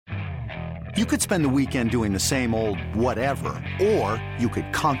You could spend the weekend doing the same old whatever, or you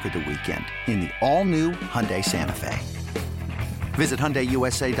could conquer the weekend in the all-new Hyundai Santa Fe. Visit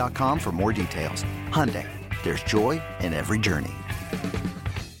HyundaiUSA.com for more details. Hyundai, there's joy in every journey.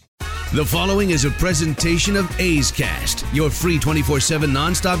 The following is a presentation of A's Cast, your free 24/7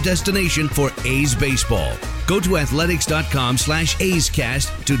 nonstop destination for A's baseball. Go to athletics.com/A's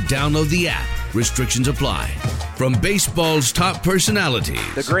Cast to download the app. Restrictions apply. From baseball's top personalities,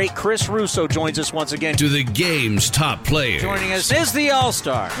 the great Chris Russo joins us once again, to the game's top players. Joining us is the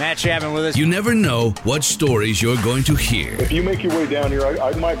All-Star, Matt Chapman with us. You never know what stories you're going to hear. If you make your way down here,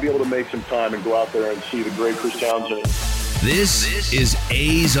 I might be able to make some time and go out there and see the great Chris Townsend. This is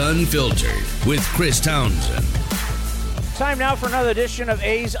A's Unfiltered with Chris Townsend. Time now for another edition of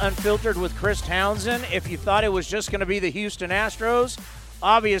A's Unfiltered with Chris Townsend. If you thought it was just going to be the Houston Astros,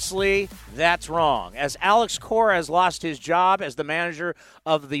 obviously that's wrong, as Alex Cora has lost his job as the manager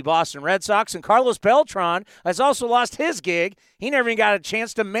of the Boston Red Sox, and Carlos Beltran has also lost his gig. He never even got a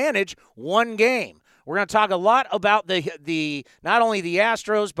chance to manage one game. We're going to talk a lot about the not only the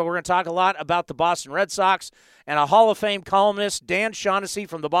Astros, but we're going to talk a lot about the Boston Red Sox. And a Hall of Fame columnist, Dan Shaughnessy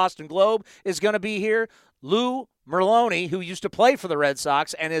from the Boston Globe, is going to be here. Lou Merloni, who used to play for the Red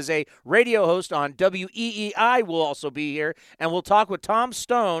Sox and is a radio host on WEEI, will also be here. And we'll talk with Tom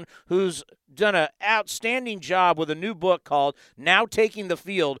Stone, who's done an outstanding job with a new book called Now Taking the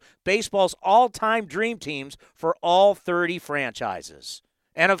Field, Baseball's All-Time Dream Teams for All 30 Franchises.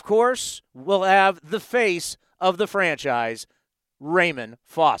 And, of course, we'll have the face of the franchise, Raymond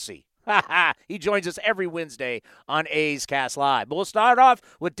Fosse. He joins us every Wednesday on A's Cast Live. But we'll start off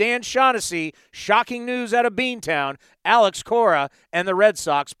with Dan Shaughnessy. Shocking news out of Beantown. Alex Cora and the Red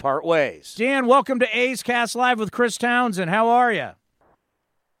Sox part ways. Dan, welcome to A's Cast Live with Chris Townsend. How are you?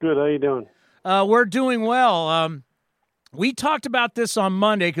 Good. How you doing? We're doing well. We talked about this on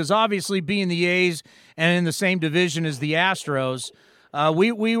Monday because obviously being the A's and in the same division as the Astros,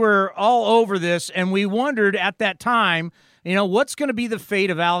 we were all over this, and we wondered at that time, you know, what's going to be the fate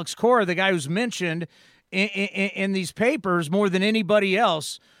of Alex Cora, the guy who's mentioned in these papers more than anybody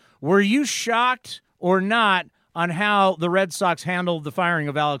else. Were you shocked or not on how the Red Sox handled the firing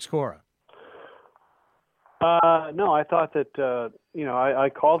of Alex Cora? No, I thought that, I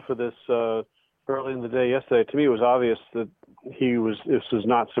called for this early in the day yesterday. To me, it was obvious that this was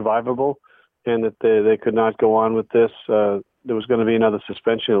not survivable and that they could not go on with this. There was going to be another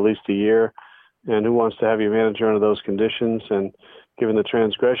suspension, at least a year. And who wants to have your manager under those conditions? And given the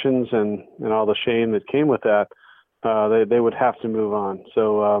transgressions and all the shame that came with that, they would have to move on.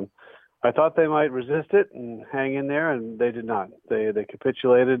 So I thought they might resist it and hang in there, and they did not. They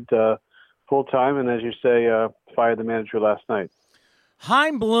capitulated full time, and as you say, fired the manager last night.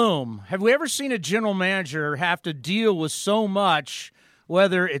 Chaim Bloom, have we ever seen a general manager have to deal with so much,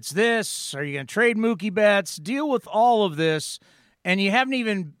 whether it's this, are you going to trade Mookie Betts, deal with all of this, and you haven't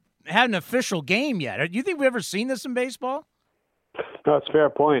even had an official game yet? Do you think we've ever seen this in baseball? No, it's a fair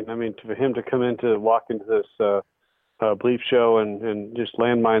point. I mean, for him to walk into this bleep show and just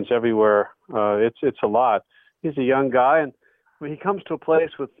landmines everywhere, it's a lot. He's a young guy, and when he comes to a place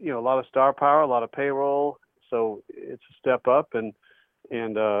with a lot of star power, a lot of payroll, so it's a step up, and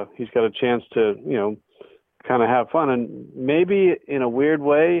he's got a chance to kind of have fun, and maybe in a weird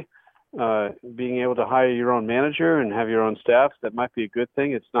way, being able to hire your own manager and have your own staff, that might be a good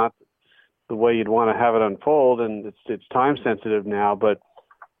thing. It's not the way you'd want to have it unfold, and it's time sensitive now. But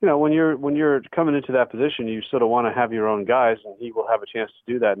when you're coming into that position, you sort of want to have your own guys, and he will have a chance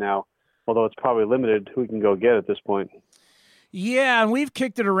to do that now. Although it's probably limited who he can go get at this point. Yeah, and we've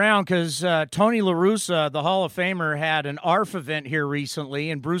kicked it around because Tony La Russa, the Hall of Famer, had an ARF event here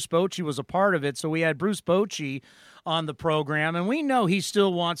recently, and Bruce Bochy was a part of it. So we had Bruce Bochy on the program, and we know he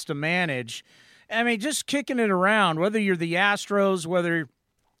still wants to manage. I mean, just kicking it around, whether you're the Astros, whether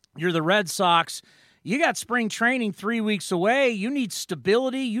you're the Red Sox, you got spring training 3 weeks away. You need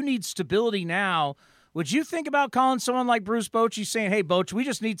stability. You need stability now. Would you think about calling someone like Bruce Bochy saying, hey, Bochy, we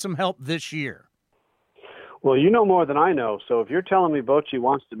just need some help this year? Well, you know more than I know. So if you're telling me Bochy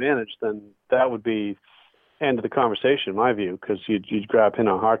wants to manage, then that would be end of the conversation, in my view, because you'd grab him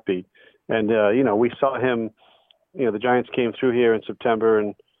in a heartbeat. And, we saw him, the Giants came through here in September,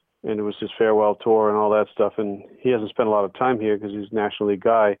 and it was his farewell tour and all that stuff. And he hasn't spent a lot of time here because he's a National League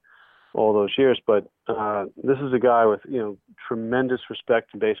guy all those years. But this is a guy with, tremendous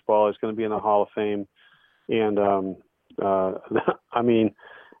respect in baseball. He's going to be in the Hall of Fame. And, I mean,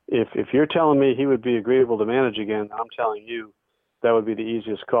 if you're telling me he would be agreeable to manage again, I'm telling you that would be the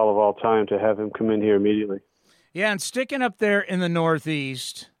easiest call of all time to have him come in here immediately. Yeah, and sticking up there in the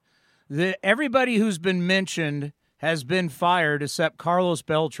Northeast, everybody who's been mentioned has been fired except Carlos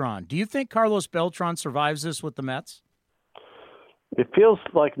Beltran. Do you think Carlos Beltran survives this with the Mets? It feels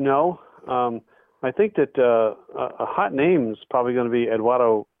like no. I think that a hot name is probably going to be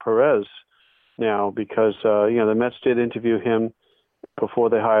Eduardo Perez now because, the Mets did interview him before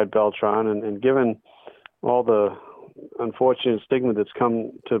they hired Beltran. And given all the unfortunate stigma that's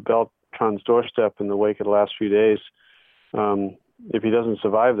come to Beltran's doorstep in the wake of the last few days, if he doesn't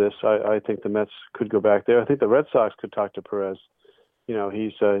survive this, I think the Mets could go back there. I think the Red Sox could talk to Perez.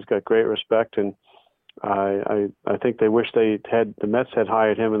 He's got great respect, and I think they wish the Mets had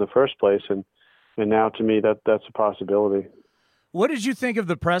hired him in the first place, and now to me that's a possibility. What did you think of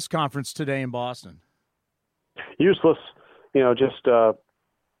the press conference today in Boston? Useless. Just the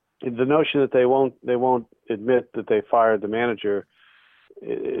notion that they won't admit that they fired the manager.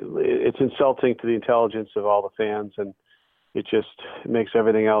 It's insulting to the intelligence of all the fans, and it makes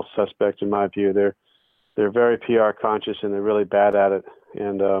everything else suspect in my view. They're very PR conscious and they're really bad at it.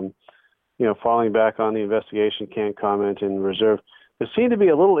 And falling back on the investigation, can't comment and reserve. There seemed to be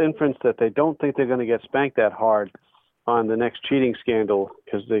a little inference that they don't think they're going to get spanked that hard on the next cheating scandal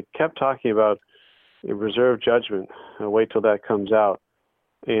because they kept talking about a reserve judgment. Wait till that comes out.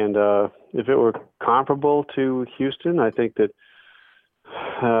 And if it were comparable to Houston, I think that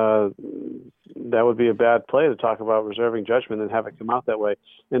that would be a bad play to talk about reserving judgment and have it come out that way.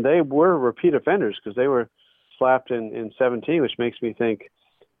 And they were repeat offenders because they were slapped in 17, which makes me think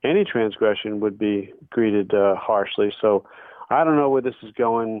any transgression would be greeted harshly. So I don't know where this is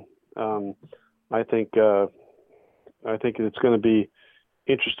going. I think it's going to be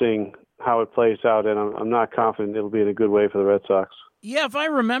interesting how it plays out, and I'm not confident it'll be in a good way for the Red Sox. Yeah, if I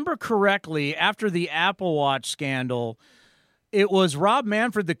remember correctly, after the Apple Watch scandal, it was Rob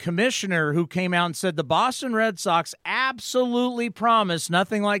Manfred, the commissioner, who came out and said the Boston Red Sox absolutely promise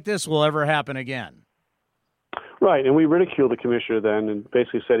nothing like this will ever happen again. Right, and we ridiculed the commissioner then and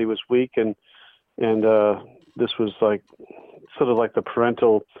basically said he was weak, and this was like sort of like the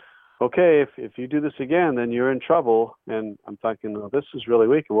parental, okay, if you do this again, then you're in trouble. And I'm thinking, oh, this is really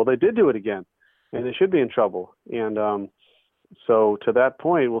weak. Well, they did do it again, and they should be in trouble. And so to that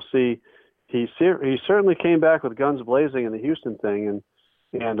point, we'll see. He certainly came back with guns blazing in the Houston thing,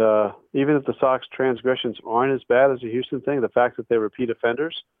 and even if the Sox transgressions aren't as bad as the Houston thing, the fact that they're repeat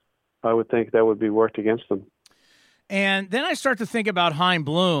offenders, I would think that would be worked against them. And then I start to think about Chaim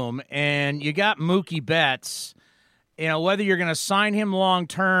Bloom, and you got Mookie Betts. Whether you're going to sign him long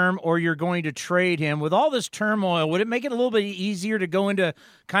term or you're going to trade him, with all this turmoil, would it make it a little bit easier to go into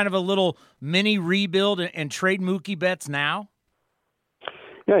kind of a little mini rebuild and trade Mookie Betts now?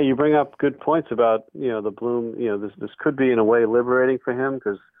 Yeah, you bring up good points about, the Bloom, this could be in a way liberating for him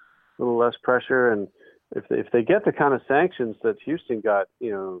because a little less pressure. And if they get the kind of sanctions that Houston got,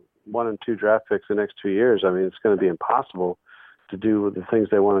 1 and 2 draft picks the next 2 years, I mean, it's going to be impossible to do the things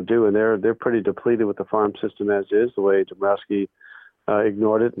they want to do. And they're pretty depleted with the farm system as is, the way Dombrowski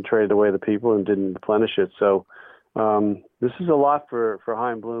ignored it and traded away the people and didn't replenish it. So this is a lot for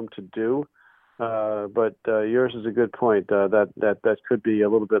Chaim Bloom to do. But yours is a good point. That could be a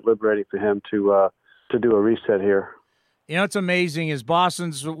little bit liberating for him to do a reset here. It's amazing is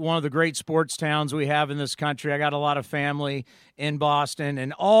Boston's one of the great sports towns we have in this country. I got a lot of family in Boston,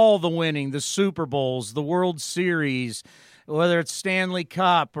 and all the winning, the Super Bowls, the World Series, whether it's Stanley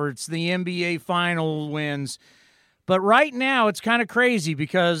Cup or it's the NBA final wins. But right now it's kind of crazy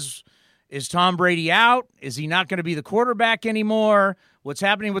because is Tom Brady out? Is he not going to be the quarterback anymore? What's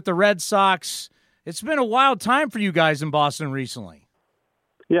happening with the Red Sox? It's been a wild time for you guys in Boston recently.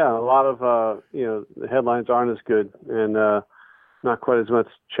 Yeah, a lot of, the headlines aren't as good and not quite as much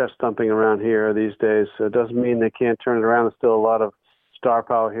chest thumping around here these days. It doesn't mean they can't turn it around. There's still a lot of star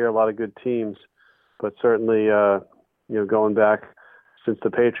power here, a lot of good teams. But certainly, going back since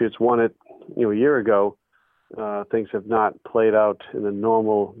the Patriots won it, a year ago, things have not played out in the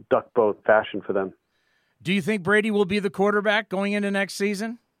normal duck boat fashion for them. Do you think Brady will be the quarterback going into next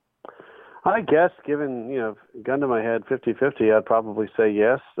season? I guess, given, gun to my head, 50-50, I'd probably say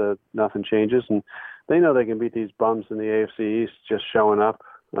yes, nothing changes. And they know they can beat these bums in the AFC East just showing up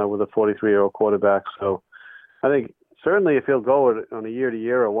with a 43-year-old quarterback. So I think certainly if he'll go on a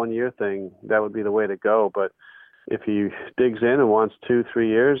year-to-year or one-year thing, that would be the way to go. But if he digs in and wants 2-3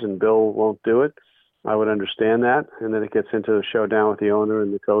 years and Bill won't do it, I would understand that. And then it gets into a showdown with the owner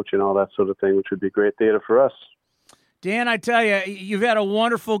and the coach and all that sort of thing, which would be great theater for us. Dan, I tell you, you've had a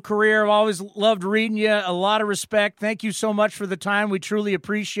wonderful career. I've always loved reading you. A lot of respect. Thank you so much for the time. We truly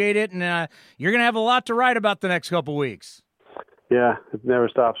appreciate it. And you're going to have a lot to write about the next couple weeks. Yeah, it never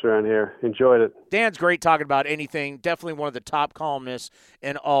stops around here. Enjoyed it. Dan's great talking about anything. Definitely one of the top columnists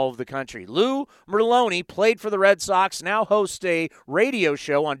in all of the country. Lou Merloni played for the Red Sox, now hosts a radio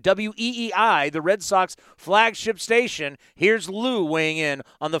show on WEEI, the Red Sox flagship station. Here's Lou weighing in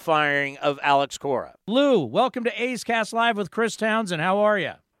on the firing of Alex Cora. Lou, welcome to A's Cast Live with Chris Townsend. How are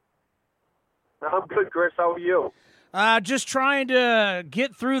you? I'm good, Chris. How are you? Just trying to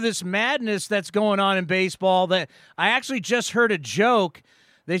get through this madness that's going on in baseball. That I actually just heard a joke.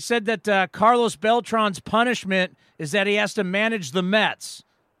 They said that Carlos Beltran's punishment is that he has to manage the Mets.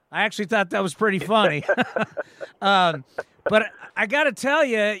 I actually thought that was pretty funny. But I got to tell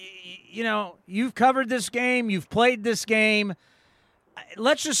you, you've covered this game. You've played this game.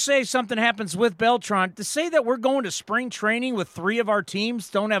 Let's just say something happens with Beltran. To say that we're going to spring training with 3 of our teams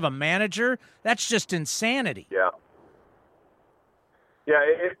don't have a manager, that's just insanity. Yeah,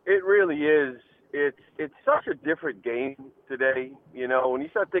 it really is. It's such a different game today. When you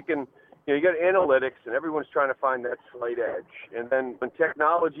start thinking, you got analytics and everyone's trying to find that slight edge. And then when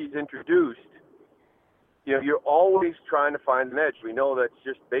technology is introduced, you're always trying to find an edge. We know that's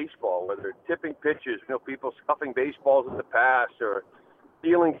just baseball, whether it's tipping pitches, people scuffing baseballs in the past or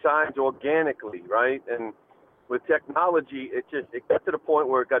stealing signs organically, right? And with technology, it got to the point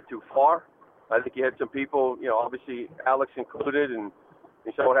where it got too far. I think you had some people, obviously Alex included, and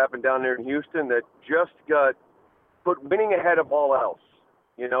you saw what happened down there in Houston, that just got put winning ahead of all else.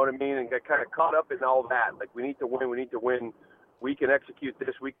 You know what I mean? And got kind of caught up in all that. Like, we need to win. We can execute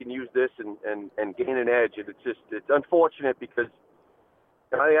this. We can use this and gain an edge. And it's unfortunate because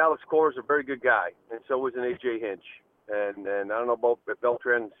I think Alex Cora is a very good guy, and so was an A.J. Hinch. And I don't know about if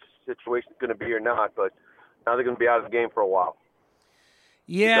Beltran's situation is going to be or not, but now they're going to be out of the game for a while.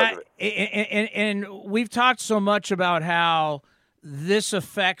 Yeah, and we've talked so much about how this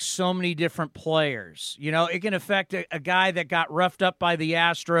affects so many different players. It can affect a guy that got roughed up by the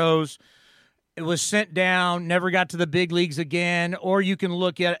Astros, it was sent down, never got to the big leagues again, or you can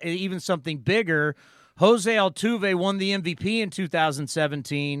look at even something bigger. Jose Altuve won the MVP in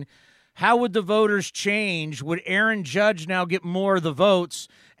 2017. How would the voters change? Would Aaron Judge now get more of the votes?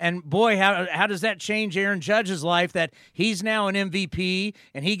 And, boy, how does that change Aaron Judge's life that he's now an MVP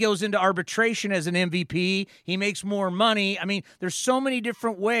and he goes into arbitration as an MVP? He makes more money. I mean, there's so many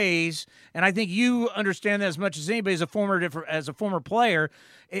different ways, and I think you understand that as much as anybody as a former player.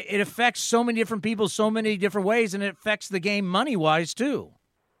 It affects so many different people so many different ways, and it affects the game money-wise too.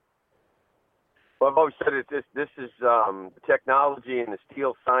 Well, I've always said this is technology and the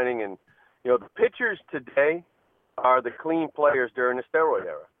steal signing, and the pitchers today are the clean players during the steroid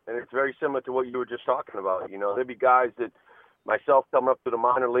era, and it's very similar to what you were just talking about. There'd be guys that myself coming up to the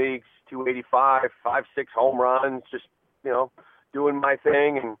minor leagues, 285, 5-6 home runs, just doing my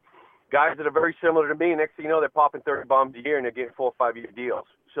thing, and guys that are very similar to me. Next thing you know, they're popping 30 bombs a year and they're getting 4 or 5 year deals.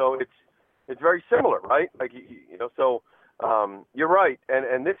 So it's very similar, right? Like so you're right,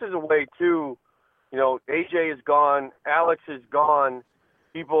 and this is a way too. AJ is gone. Alex is gone.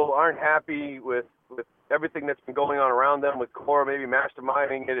 People aren't happy with everything that's been going on around them, with Cora maybe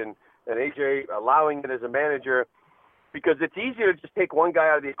masterminding it and AJ allowing it as a manager, because it's easier to just take one guy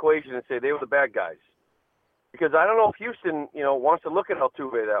out of the equation and say they were the bad guys. Because I don't know if Houston, wants to look at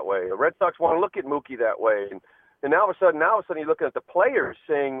Altuve that way. The Red Sox want to look at Mookie that way. And now all of a sudden you're looking at the players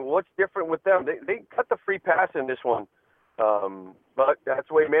saying, what's different with them? They cut the free pass in this one. But that's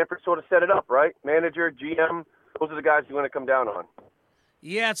the way Manfred sort of set it up, right? Manager, GM, those are the guys you want to come down on.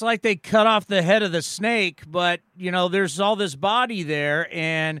 Yeah, it's like they cut off the head of the snake, but, there's all this body there.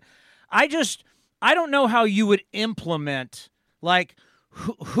 And I don't know how you would implement, like,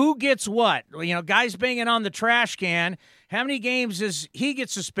 who gets what? Guys banging on the trash can. How many games does he get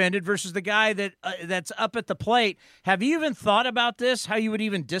suspended versus the guy that's up at the plate? Have you even thought about this, how you would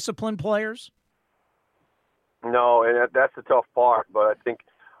even discipline players? No, and that's the tough part. But I think,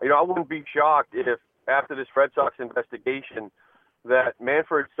 I wouldn't be shocked if after this Red Sox investigation that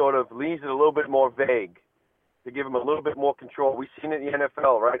Manfred sort of leaves it a little bit more vague to give him a little bit more control. We've seen it in the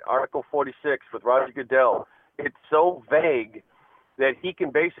NFL, right? Article 46 with Roger Goodell. It's so vague that he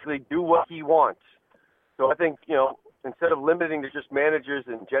can basically do what he wants. So I think, instead of limiting to just managers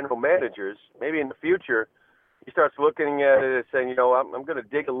and general managers, maybe in the future, he starts looking at it and saying, I'm going to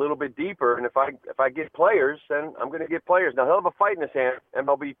dig a little bit deeper, and if I get players, then I'm going to get players. Now, he'll have a fight in his hand,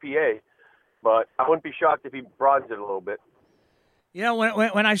 MLBPA, but I wouldn't be shocked if he broadens it a little bit.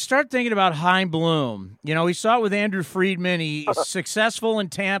 When I start thinking about Chaim Bloom, we saw it with Andrew Friedman. He's successful in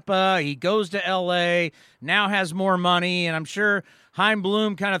Tampa. He goes to L.A., now has more money, and I'm sure Chaim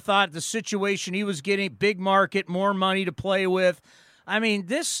Bloom kind of thought the situation he was getting, big market, more money to play with. I mean,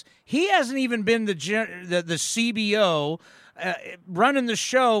 he hasn't even been the CBO running the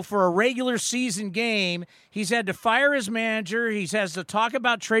show for a regular season game. He's had to fire his manager. He has to talk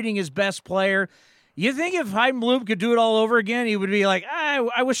about trading his best player. You think if Chaim Bloom could do it all over again, he would be like,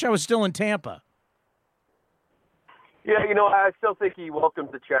 I wish I was still in Tampa. Yeah, I still think he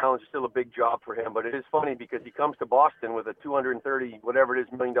welcomes the challenge. It's still a big job for him, but it is funny because he comes to Boston with a $230 whatever it is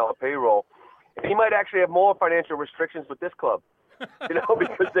 $1 million payroll, and he might actually have more financial restrictions with this club,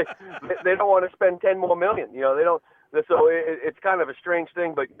 because they don't want to spend $10 more million. They don't. So it's kind of a strange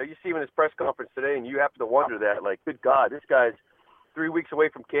thing. But you see him in his press conference today, and you have to wonder that, like, good God, this guy's 3 weeks away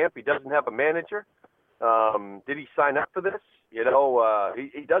from camp. He doesn't have a manager. Did he sign up for this? He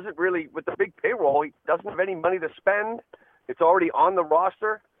doesn't really, with the big payroll, he doesn't have any money to spend. It's already on the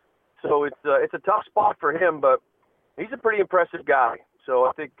roster. So it's a tough spot for him, but he's a pretty impressive guy. So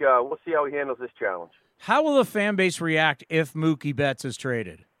I think we'll see how he handles this challenge. How will the fan base react if Mookie Betts is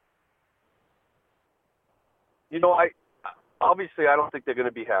traded? Obviously I don't think they're going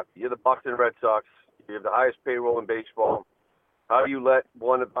to be happy. You're the Boston Red Sox. You have the highest payroll in baseball. How do you let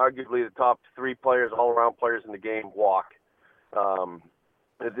one of arguably the top 3 players, all-around players in the game, walk?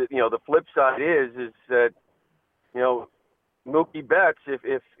 The flip side is that, Mookie Betts,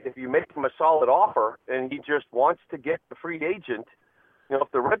 if you make him a solid offer and he just wants to get the free agent, if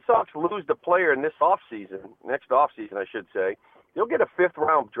the Red Sox lose the player in this next offseason, I should say, you'll get a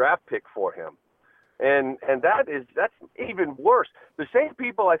 5th-round draft pick for him. And that's even worse. The same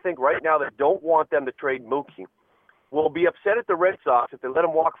people, I think, right now that don't want them to trade Mookie will be upset at the Red Sox if they let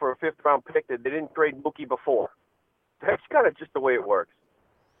him walk for a 5th-round pick that they didn't trade Mookie before. That's kind of just the way it works.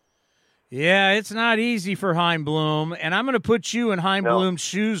 Yeah, it's not easy for Chaim Bloom, and I'm going to put you in Chaim Bloom's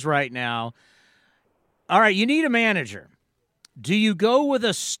shoes right now. All right, you need a manager. Do you go with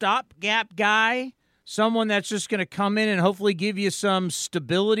a stopgap guy, someone that's just going to come in and hopefully give you some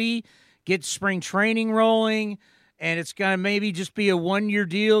stability, get spring training rolling, and it's going to maybe just be a one-year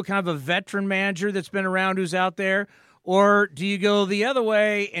deal, kind of a veteran manager that's been around who's out there? Or do you go the other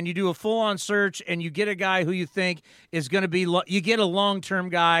way and you do a full-on search and you get a guy who you think is going to be you get a long-term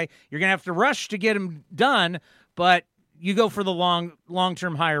guy. You're going to have to rush to get him done, but you go for the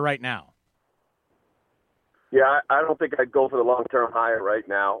long-term hire right now. Yeah, I don't think I'd go for the long-term hire right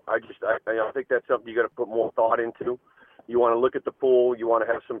now. I think that's something you got to put more thought into. You want to look at the pool. You want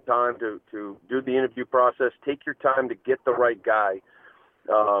to have some time to do the interview process. Take your time to get the right guy.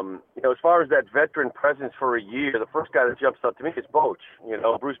 As far as that veteran presence for a year, the first guy that jumps out to me is Bochy,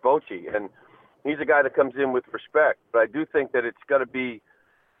 Bruce Bochy. And he's a guy that comes in with respect. But I do think that it's got to be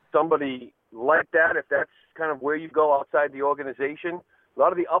somebody like that, if that's kind of where you go outside the organization. A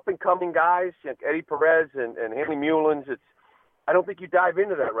lot of the up-and-coming guys, like Eddie Perez and Hanley Mullins, I don't think you dive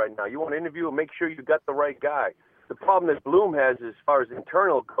into that right now. You want to interview and make sure you got the right guy. The problem that Bloom has as far as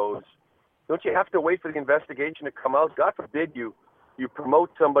internal goes, don't you have to wait for the investigation to come out? God forbid you promote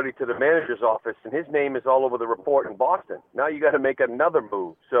somebody to the manager's office and his name is all over the report in Boston. Now you got to make another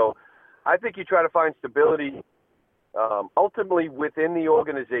move. So I think you try to find stability ultimately within the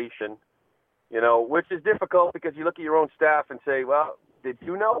organization, which is difficult because you look at your own staff and say, well, did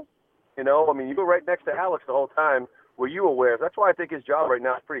you know? You were right next to Alex the whole time. Were you aware? That's why I think his job right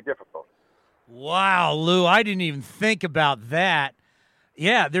now is pretty difficult. Wow, Lou, I didn't even think about that.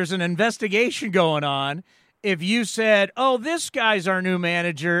 Yeah, there's an investigation going on. If you said, oh, this guy's our new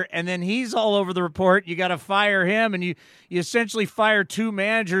manager, and then he's all over the report, you got to fire him, and you essentially fire 2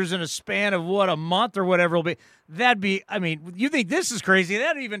 managers in a span of, a month or whatever it'll be. You think this is crazy.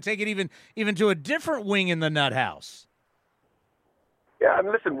 That'd even take it even to a different wing in the nut house. Yeah,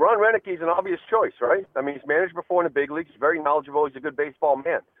 listen, Ron Rennecke's an obvious choice, right? He's managed before in the big leagues. He's very knowledgeable. He's a good baseball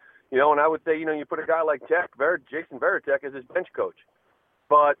man. And I would say, you put a guy like Jason Varitek as his bench coach.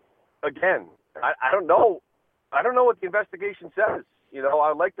 But, again, I don't know. I don't know what the investigation says.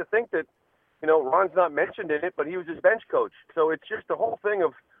 I'd like to think that, Ron's not mentioned in it, but he was his bench coach. So it's just the whole thing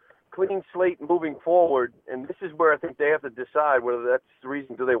of clean slate moving forward. And this is where I think they have to decide whether that's the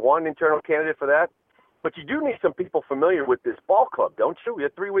reason. Do they want an internal candidate for that? But you do need some people familiar with this ball club, don't you? You're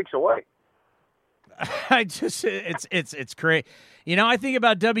 3 weeks away. It's crazy. I think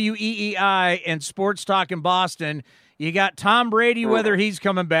about WEEI and Sports Talk in Boston. You got Tom Brady, whether he's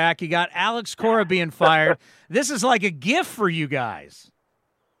coming back. You got Alex Cora being fired. This is like a gift for you guys.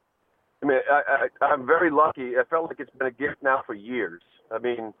 I'm very lucky. I felt like it's been a gift now for years.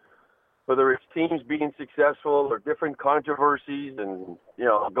 Whether it's teams being successful or different controversies and,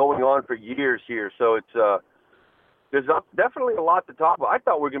 going on for years here. So it's there's definitely a lot to talk about. I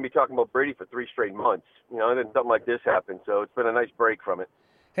thought we were going to be talking about Brady for 3 straight months, and then something like this happened. So it's been a nice break from it.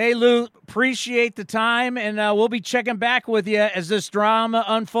 Hey, Lou, appreciate the time, and we'll be checking back with you as this drama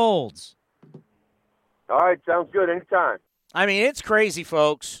unfolds. All right, sounds good. Anytime. I mean, it's crazy,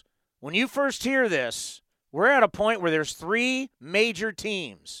 folks. When you first hear this, we're at a point where there's 3 major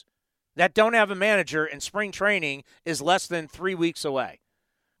teams that don't have a manager, and spring training is less than 3 weeks away.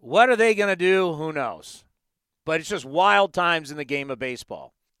 What are they going to do? Who knows? But it's just wild times in the game of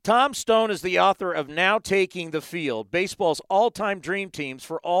baseball. Tom Stone is the author of Now Taking the Field, baseball's all-time dream teams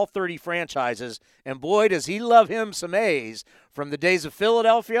for all 30 franchises, and boy, does he love him some A's from the days of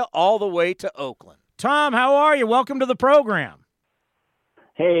Philadelphia all the way to Oakland. Tom, how are you? Welcome to the program.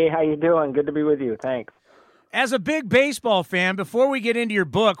 Hey, how you doing? Good to be with you. Thanks. As a big baseball fan, before we get into your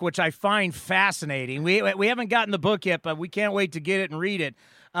book, which I find fascinating, we haven't gotten the book yet, but we can't wait to get it and read it.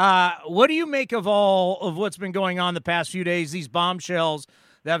 What do you make of all of what's been going on the past few days, these bombshells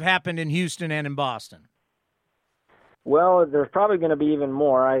that have happened in Houston and in Boston? Well, there's probably going to be even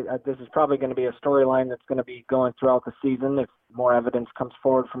more. This is probably going to be a storyline that's going to be going throughout the season if more evidence comes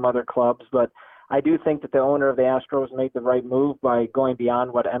forward from other clubs. But I do think that the owner of the Astros made the right move by going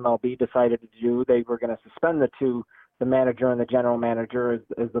beyond what MLB decided to do. They were going to suspend the manager and the general manager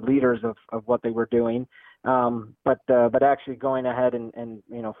as the leaders of what they were doing. But actually going ahead and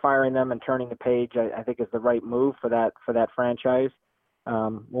firing them and turning the page, I think is the right move for that franchise.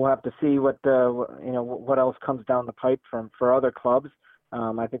 We'll have to see what else comes down the pipe for other clubs.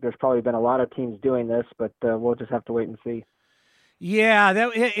 I think there's probably been a lot of teams doing this, but we'll just have to wait and see.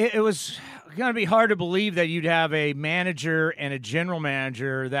 Yeah, it was going to be hard to believe that you'd have a manager and a general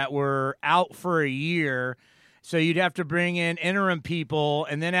manager that were out for a year. So you'd have to bring in interim people,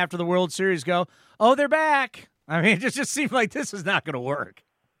 and then after the World Series go, oh, they're back. I mean, it just seems like this is not going to work.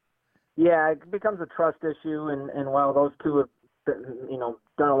 Yeah, it becomes a trust issue, and while those two have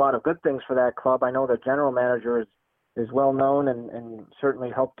done a lot of good things for that club, I know the general manager is well known and certainly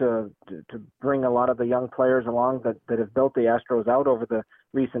helped to bring a lot of the young players along that have built the Astros out over the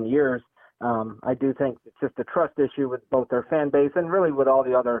recent years. I do think it's just a trust issue with both their fan base and really with all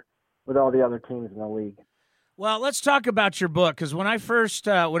the other teams in the league. Well, let's talk about your book, because when I first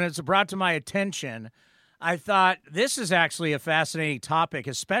when it's brought to my attention, I thought this is actually a fascinating topic,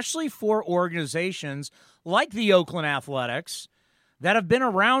 especially for organizations like the Oakland Athletics that have been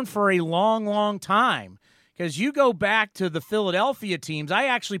around for a long, long time. Because you go back to the Philadelphia teams. I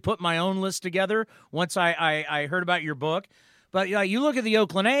actually put my own list together once I heard about your book. But you look at the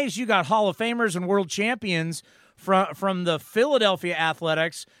Oakland A's, you got Hall of Famers and world champions from the Philadelphia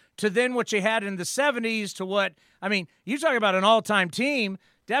Athletics to then what you had in the 70s to what, I mean, you talk about an all-time team.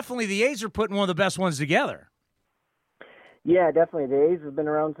 Definitely the A's are putting one of the best ones together. Yeah, definitely. The A's have been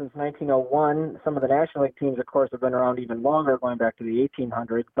around since 1901. Some of the National League teams, of course, have been around even longer, going back to the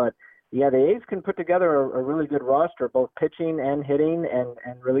 1800s. But yeah, the A's can put together a really good roster, both pitching and hitting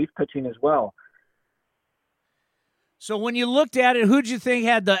and relief pitching as well. So when you looked at it, who'd you think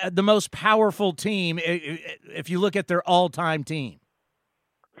had the most powerful team if you look at their all-time team?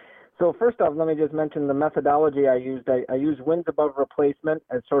 So first off, let me just mention the methodology I used. I used wins above replacement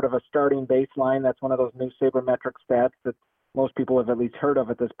as sort of a starting baseline. That's one of those new sabermetric stats that most people have at least heard of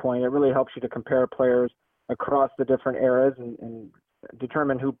at this point. It really helps you to compare players across the different eras and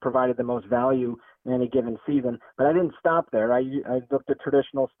determine who provided the most value in any given season. But I didn't stop there. I looked at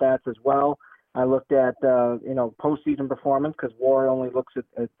traditional stats as well. I looked at postseason performance, because WAR only looks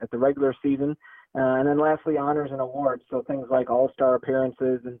at the regular season, and then lastly honors and awards. So things like All-Star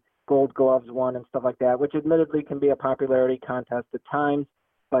appearances and Gold Gloves won and stuff like that, which admittedly can be a popularity contest at times.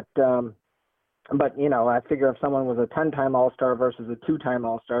 But I figure if someone was a 10-time All-Star versus a 2-time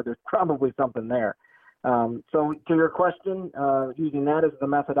All-Star, there's probably something there. So to your question, using that as the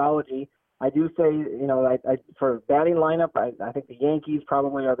methodology, I do say, for batting lineup, I think the Yankees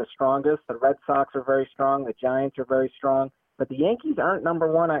probably are the strongest. The Red Sox are very strong. The Giants are very strong. But the Yankees aren't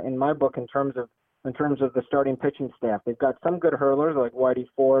number one in my book in terms of the starting pitching staff. They've got some good hurlers like Whitey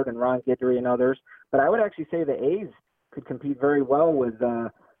Ford and Ron Guidry and others. But I would actually say the A's could compete very well with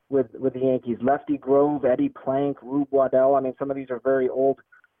the Yankees. Lefty Grove, Eddie Plank, Rube Waddell. I mean, some of these are very old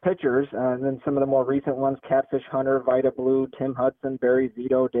pitchers, and then some of the more recent ones, Catfish Hunter, Vida Blue, Tim Hudson, Barry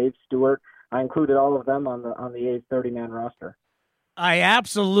Zito, Dave Stewart. I included all of them on the A's 30-man roster. I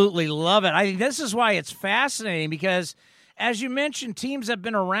absolutely love it. I think this is why it's fascinating, because as you mentioned, teams have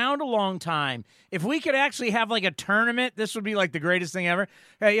been around a long time. If we could actually have like a tournament, this would be like the greatest thing ever.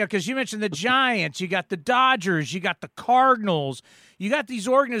 Because you mentioned the Giants, you got the Dodgers, you got the Cardinals, you got these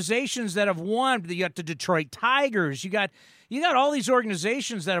organizations that have won. You got the Detroit Tigers, you got all these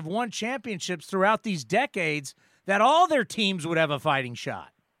organizations that have won championships throughout these decades that all their teams would have a fighting shot.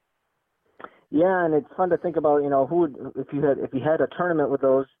 Yeah, and it's fun to think about, who would, if you had a tournament with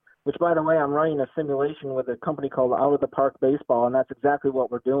those, which, by the way, I'm running a simulation with a company called Out of the Park Baseball, and that's exactly what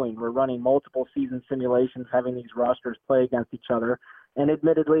we're doing. We're running multiple season simulations, having these rosters play against each other. And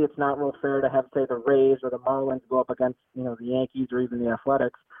admittedly, it's not real fair to have, say, the Rays or the Marlins go up against, the Yankees or even the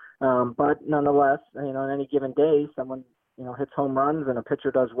Athletics. But nonetheless, on any given day, someone, hits home runs and a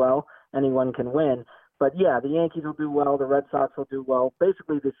pitcher does well, anyone can win. But yeah, the Yankees will do well, the Red Sox will do well.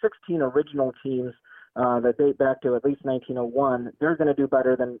 Basically, the 16 original teams that date back to at least 1901, they're going to do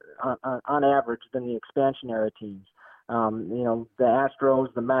better than, on average, than the expansion era teams. The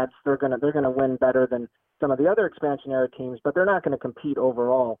Astros, the Mets, they're going to win better than some of the other expansion era teams, but they're not going to compete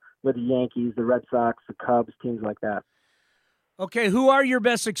overall with the Yankees, the Red Sox, the Cubs, teams like that. Okay, who are your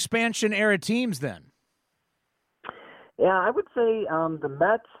best expansion era teams then? Yeah, I would say the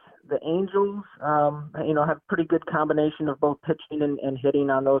Mets, the Angels, have a pretty good combination of both pitching and hitting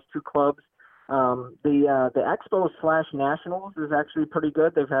on those two clubs. The Expos/Nationals is actually pretty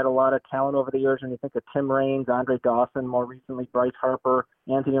good. They've had a lot of talent over the years. When you think of Tim Raines, Andre Dawson, more recently Bryce Harper,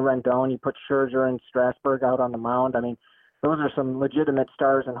 Anthony Rendon, you put Scherzer and Strasburg out on the mound. I mean, those are some legitimate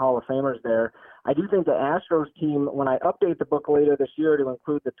stars and Hall of Famers there. I do think the Astros team, when I update the book later this year to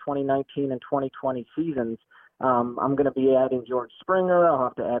include the 2019 and 2020 seasons, I'm going to be adding George Springer. I'll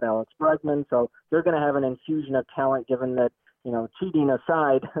have to add Alex Bregman. So they're going to have an infusion of talent, given that, cheating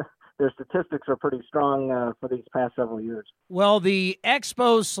aside, their statistics are pretty strong for these past several years. Well, the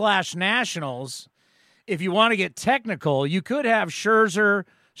Expos/Nationals, if you want to get technical, you could have Scherzer,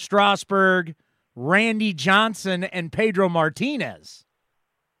 Strasburg, Randy Johnson, and Pedro Martinez.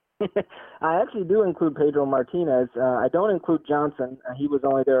 I actually do include Pedro Martinez. I don't include Johnson. He was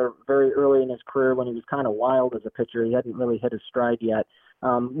only there very early in his career when he was kind of wild as a pitcher. He hadn't really hit his stride yet.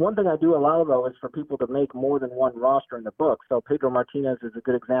 One thing I do allow, though, is for people to make more than one roster in the book. So Pedro Martinez is a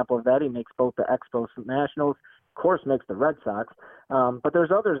good example of that. He makes both the Expos Nationals, of course makes the Red Sox. But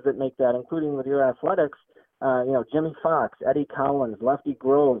there's others that make that, including with your Athletics, Jimmy Fox, Eddie Collins, Lefty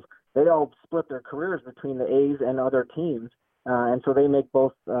Grove. They all split their careers between the A's and other teams. And so they make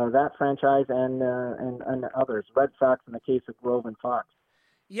both that franchise and others, Red Sox in the case of Grove and Fox.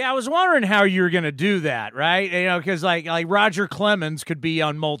 Yeah, I was wondering how you were going to do that, right? Because like Roger Clemens could be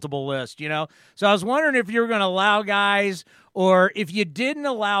on multiple lists, So I was wondering if you were going to allow guys, or if you didn't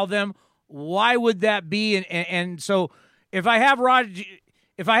allow them, why would that be? And so if I have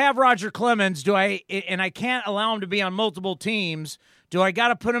Roger Clemens, and I can't allow him to be on multiple teams, do I got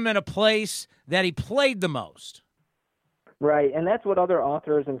to put him in a place that he played the most? Right, and that's what other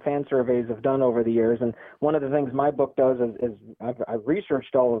authors and fan surveys have done over the years. And one of the things my book does is I've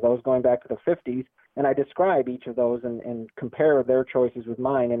researched all of those going back to the 50s, and I describe each of those and compare their choices with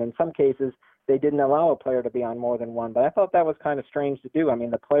mine. And in some cases, they didn't allow a player to be on more than one. But I thought that was kind of strange to do. I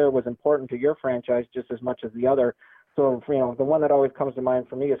mean, the player was important to your franchise just as much as the other. So, the one that always comes to mind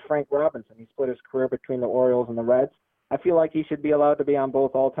for me is Frank Robinson. He split his career between the Orioles and the Reds. I feel like he should be allowed to be on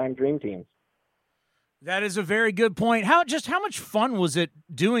both all-time dream teams. That is a very good point. How much fun was it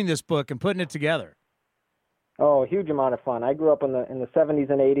doing this book and putting it together? Oh, a huge amount of fun. I grew up in the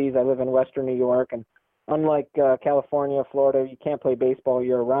 70s and 80s. I live in Western New York, and unlike California, Florida, you can't play baseball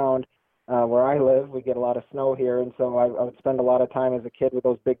year-round. Where I live, we get a lot of snow here, and so I would spend a lot of time as a kid with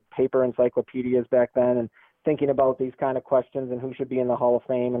those big paper encyclopedias back then and thinking about these kind of questions and who should be in the Hall of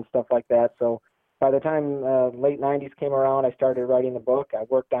Fame and stuff like that. So by the time late 90s came around, I started writing the book. I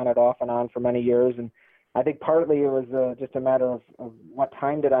worked on it off and on for many years, and I think partly it was just a matter of what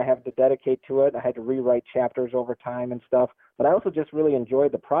time did I have to dedicate to it. I had to rewrite chapters over time and stuff. But I also just really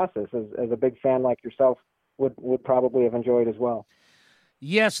enjoyed the process, as a big fan like yourself would probably have enjoyed as well.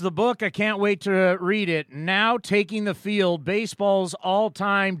 Yes, the book, I can't wait to read it. Now Taking the Field, baseball's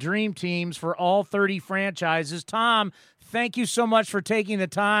all-time dream teams for all 30 franchises. Tom, thank you so much for taking the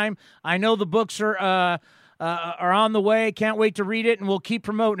time. I know the books are on the way. Can't wait to read it, and we'll keep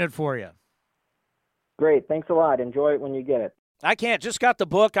promoting it for you. Great. Thanks a lot. Enjoy it when you get it. Just got the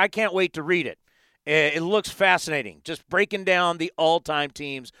book. I can't wait to read it. It looks fascinating. Just breaking down the all-time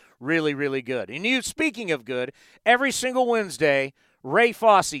teams. Really, really good. And speaking of good, every single Wednesday, Ray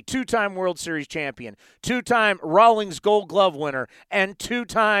Fosse, two-time World Series champion, two-time Rawlings Gold Glove winner, and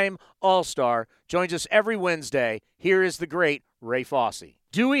two-time All-Star, joins us every Wednesday. Here is the great Ray Fosse.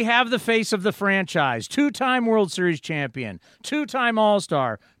 Do we have the face of the franchise? Two-time World Series champion, two-time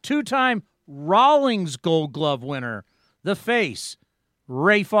All-Star, two-time Rawlings Gold Glove winner, the face,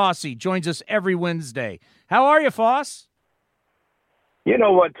 Ray Fosse, joins us every Wednesday. How are you, Foss? You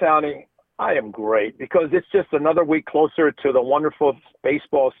know what, Tony? I am great because it's just another week closer to the wonderful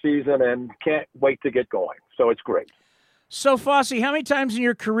baseball season and can't wait to get going. So it's great. So, Fosse, how many times in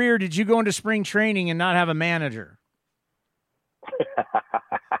your career did you go into spring training and not have a manager?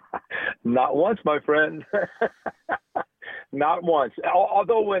 Not once, my friend. Not once.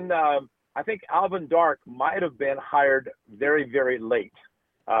 Although when I think Alvin Dark might have been hired very, very late,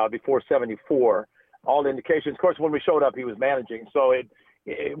 before 74. All indications. Of course, when we showed up, he was managing, so it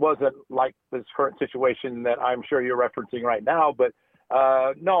wasn't like this current situation that I'm sure you're referencing right now. But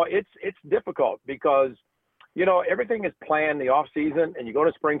no, it's difficult because everything is planned the off season, and you go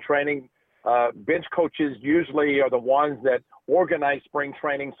to spring training. Bench coaches usually are the ones that organize spring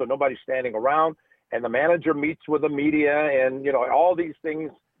training, so nobody's standing around, and the manager meets with the media and all these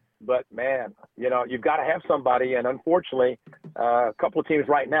things. But man, you've got to have somebody, and unfortunately, a couple of teams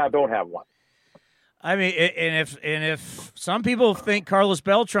right now don't have one. I mean, and if some people think Carlos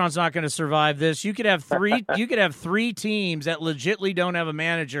Beltran's not going to survive this, you could have three. You could have three teams that legitimately don't have a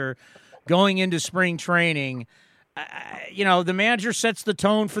manager going into spring training. The manager sets the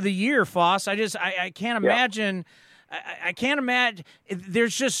tone for the year, Foss. I can't imagine. I can't imagine.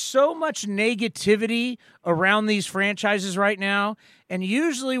 There's just so much negativity around these franchises right now, and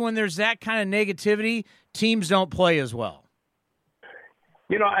usually when there's that kind of negativity, teams don't play as well.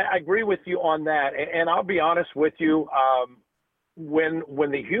 I agree with you on that, and I'll be honest with you. When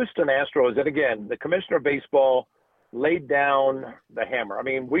the Houston Astros, and again, the commissioner of baseball laid down the hammer. I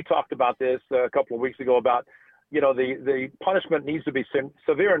mean, we talked about this a couple of weeks ago about, the punishment needs to be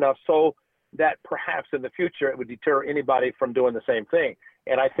severe enough so that perhaps in the future it would deter anybody from doing the same thing.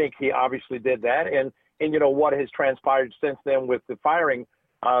 And I think he obviously did that. And what has transpired since then with the firing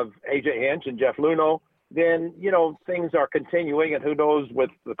of A.J. Hinch and Jeff Luhnow, then, things are continuing, and who knows with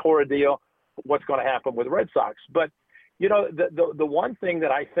the Cora deal, what's going to happen with the Red Sox. But, the one thing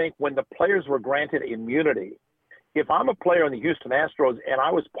that I think when the players were granted immunity, if I'm a player in the Houston Astros and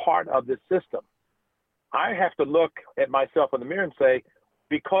I was part of this system, I have to look at myself in the mirror and say,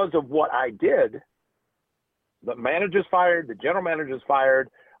 because of what I did, the manager's fired, the general manager's fired,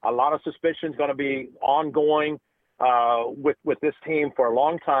 a lot of suspicion is going to be ongoing with this team for a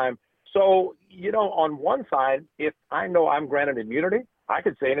long time. So, on one side, if I know I'm granted immunity, I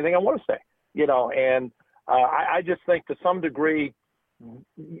could say anything I want to say, and I just think to some degree,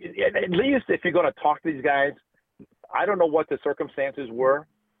 at least if you're going to talk to these guys, I don't know what the circumstances were,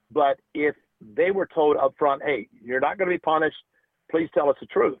 but if they were told up front, hey, you're not going to be punished, please tell us the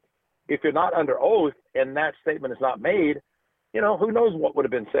truth. If you're not under oath and that statement is not made, who knows what would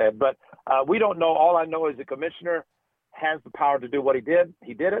have been said. But we don't know. All I know is the commissioner has the power to do what he did.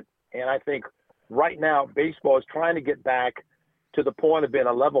 He did it. And I think right now baseball is trying to get back to the point of being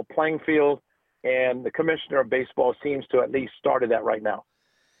a level playing field, and the commissioner of baseball seems to at least started that right now.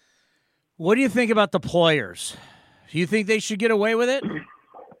 What do you think about the players? Do you think they should get away with it?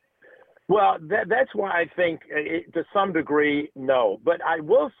 Well, that's why I think to some degree, no. But I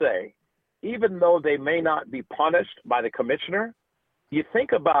will say, even though they may not be punished by the commissioner, you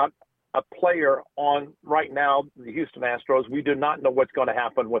think about a player on right now, the Houston Astros. We do not know what's going to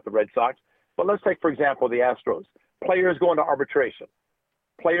happen with the Red Sox. But let's take, for example, the Astros. Players going to arbitration.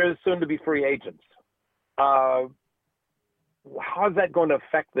 Players soon to be free agents. How is that going to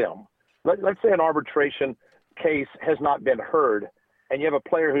affect them? Let's say an arbitration case has not been heard, and you have a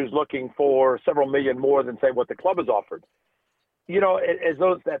player who's looking for several million more than, say, what the club has offered. As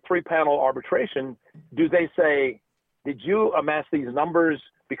that three-panel arbitration, do they say, did you amass these numbers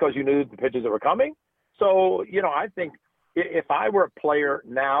because you knew the pitches that were coming? So, I think if I were a player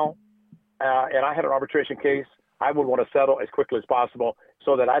now and I had an arbitration case, I would want to settle as quickly as possible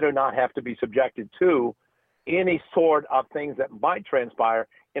so that I do not have to be subjected to any sort of things that might transpire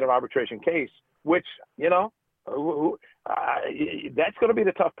in an arbitration case, which, that's going to be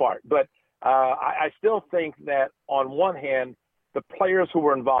the tough part. But I still think that on one hand, the players who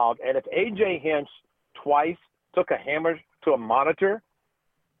were involved, and if A.J. Hinch twice took a hammer to a monitor,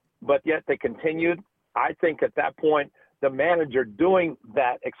 but yet they continued, I think at that point, the manager doing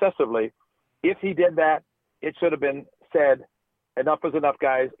that excessively, if he did that, it should have been said, enough is enough,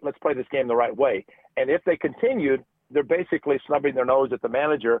 guys. Let's play this game the right way. And if they continued, they're basically snubbing their nose at the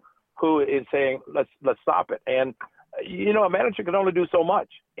manager who is saying, let's stop it. And, a manager can only do so much.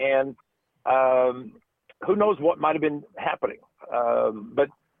 And who knows what might have been happening. But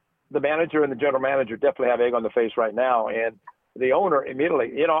the manager and the general manager definitely have egg on the face right now. And the owner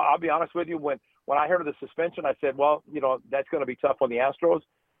immediately, I'll be honest with you, when I heard of the suspension, I said, well, that's going to be tough on the Astros.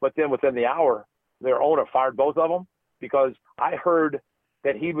 But then within the hour, their owner fired both of them because I heard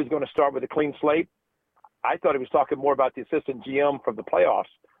that he was going to start with a clean slate. I thought he was talking more about the assistant GM from the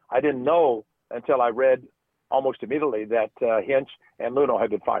playoffs. I didn't know until I read almost immediately that Hinch and Luhnow had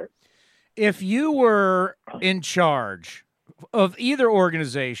been fired. If you were in charge of either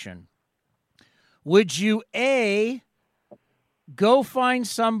organization, would you, A, go find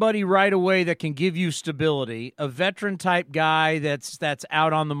somebody right away that can give you stability, a veteran-type guy that's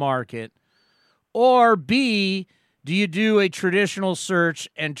out on the market, or B, do you do a traditional search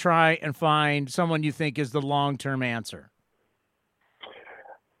and try and find someone you think is the long-term answer?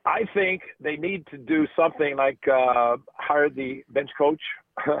 I think they need to do something like hire the bench coach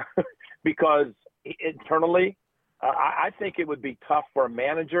because internally, I think it would be tough for a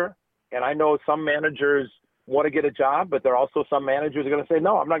manager. And I know some managers want to get a job, but there are also some managers who are going to say,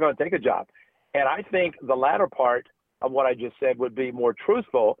 no, I'm not going to take a job. And I think the latter part of what I just said would be more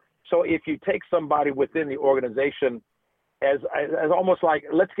truthful. So if you take somebody within the organization as almost like,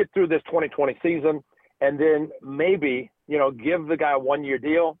 let's get through this 2020 season, and then maybe, give the guy a 1-year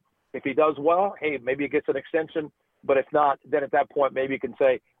deal. If he does well, hey, maybe he gets an extension. But if not, then at that point, maybe you can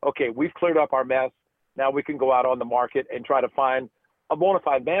say, okay, we've cleared up our mess. Now we can go out on the market and try to find a bona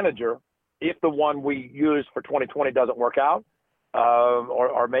fide manager if the one we use for 2020 doesn't work out,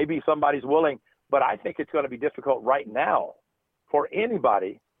 or maybe somebody's willing. But I think it's going to be difficult right now for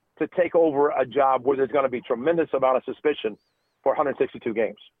anybody to take over a job where there's going to be tremendous amount of suspicion for 162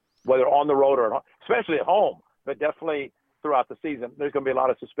 games, whether on the road or especially at home, but definitely throughout the season, there's going to be a lot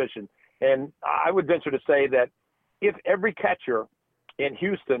of suspicion. And I would venture to say that if every catcher in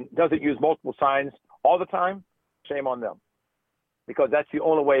Houston doesn't use multiple signs all the time, shame on them, because that's the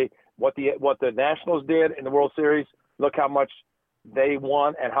only way. What the Nationals did in the World Series, look how much they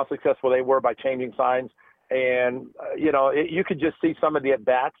won and how successful they were by changing signs. And, you could just see some of the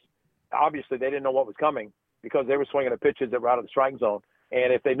at-bats. Obviously, they didn't know what was coming because they were swinging at pitches that were out of the strike zone.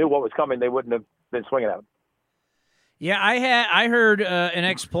 And if they knew what was coming, they wouldn't have been swinging at them. Yeah, I heard an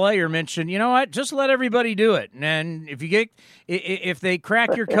ex-player mention, you know what, just let everybody do it. And if they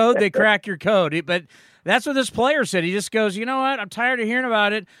crack your code, they crack your code. But that's what this player said. He just goes, you know what, I'm tired of hearing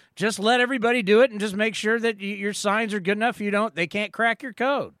about it. Just let everybody do it and just make sure that your signs are good enough. They can't crack your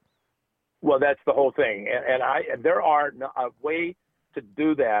code. Well, that's the whole thing. And there are a way to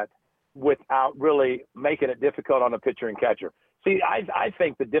do that without really making it difficult on a pitcher and catcher. See, I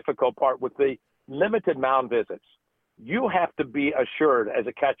think the difficult part with the limited mound visits, you have to be assured as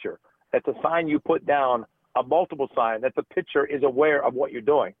a catcher that the sign you put down, a multiple sign, that the pitcher is aware of what you're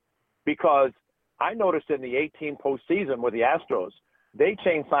doing. Because I noticed in the 18 postseason with the Astros, they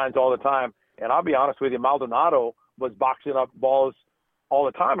change signs all the time. And I'll be honest with you, Maldonado was boxing up balls all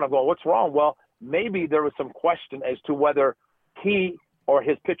the time. And I'm going, what's wrong? Well, maybe there was some question as to whether he or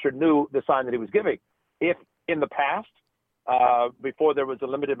his pitcher knew the sign that he was giving. If in the past, before there was a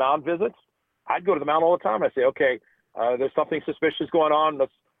limited mound visits, I'd go to the mound all the time. I'd say, okay, there's something suspicious going on.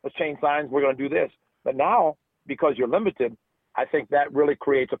 Let's change signs. We're going to do this. But now, because you're limited, I think that really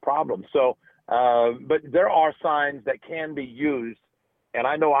creates a problem. So, but there are signs that can be used, and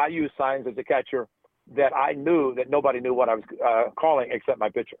I know I use signs as a catcher that I knew that nobody knew what I was calling except my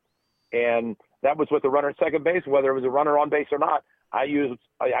pitcher. And that was with the runner at second base, whether it was a runner on base or not. I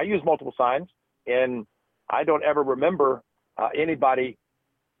use multiple signs, and I don't ever remember anybody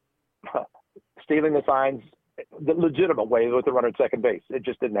stealing the signs the legitimate way with the runner at second base. It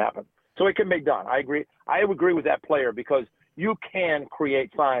just didn't happen. So it can be done. I agree. I would agree with that player because you can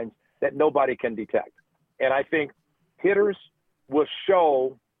create signs that nobody can detect. And I think hitters will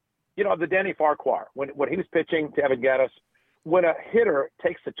show, the Danny Farquhar, when he was pitching to Evan Gattis, when a hitter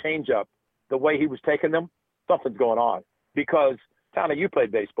takes a changeup the way he was taking them, something's going on. Because, Tana, you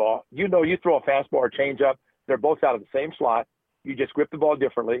played baseball. You throw a fastball or changeup, they're both out of the same slot. You just grip the ball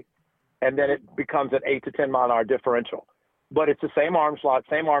differently, and then it becomes an 8 to 10 mile an hour differential. But it's the same arm slot,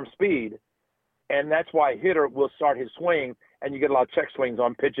 same arm speed, and that's why a hitter will start his swing, and you get a lot of check swings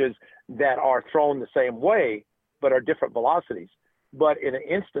on pitches that are thrown the same way but are different velocities. But in an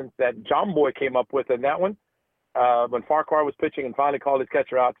instance that John Boy came up with in that one, when Farquhar was pitching and finally called his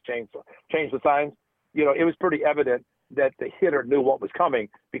catcher out to change the signs, it was pretty evident that the hitter knew what was coming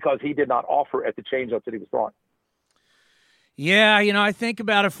because he did not offer at the changeup that he was throwing. Yeah, I think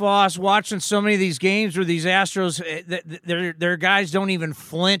about it, Foss, watching so many of these games where these Astros, their guys don't even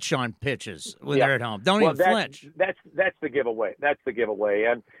flinch on pitches when they're at home. Don't even flinch. That's the giveaway. That's the giveaway.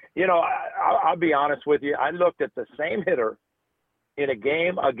 And, I'll be honest with you. I looked at the same hitter in a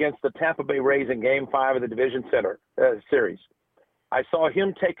game against the Tampa Bay Rays in Game 5 of the Division Series. I saw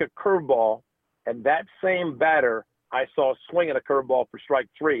him take a curveball, and that same batter I saw swinging a curveball for strike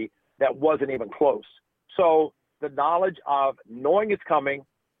 3 that wasn't even close. So the knowledge of knowing it's coming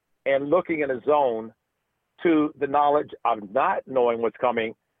and looking in a zone to the knowledge of not knowing what's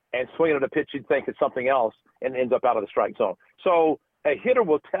coming and swinging at a pitch you'd think is something else and ends up out of the strike zone. So a hitter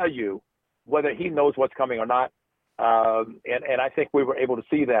will tell you whether he knows what's coming or not. And I think we were able to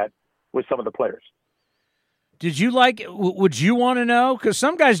see that with some of the players. Did you would you want to know? Because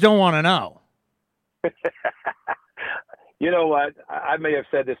some guys don't want to know. You know what? I may have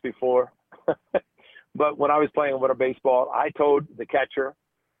said this before, but when I was playing winter baseball, I told the catcher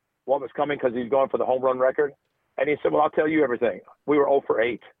what was coming because he's going for the home run record. And he said, well, I'll tell you everything. We were 0 for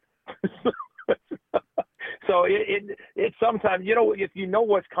 8. So it sometimes, if you know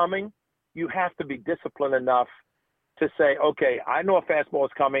what's coming, you have to be disciplined enough to say, okay, I know a fastball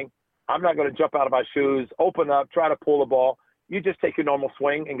is coming. I'm not going to jump out of my shoes, open up, try to pull the ball. You just take your normal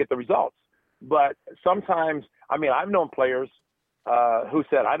swing and get the results. But sometimes, I've known players who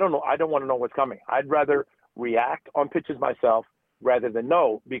said, I don't want to know what's coming. I'd rather react on pitches myself rather than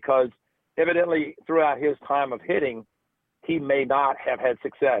know, because evidently throughout his time of hitting, he may not have had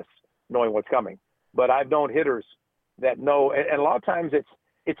success knowing what's coming. But I've known hitters that know, and a lot of times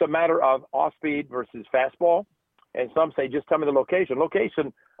it's a matter of off-speed versus fastball. And some say, just tell me the location.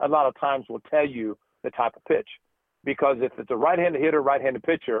 Location, a lot of times, will tell you the type of pitch. Because if it's a right-handed hitter, right-handed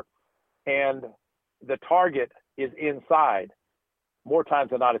pitcher, and the target is inside, more times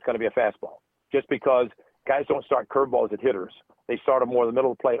than not, it's going to be a fastball. Just because guys don't start curveballs at hitters. They start them more in the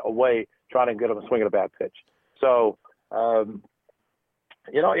middle of the plate away, trying to get them to swing at a bad pitch. So,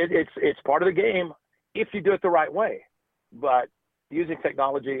 it's part of the game if you do it the right way. But using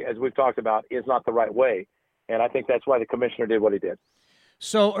technology, as we've talked about, is not the right way. And I think that's why the commissioner did what he did.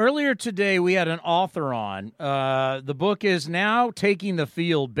 So earlier today, we had an author on. The book is Now Taking the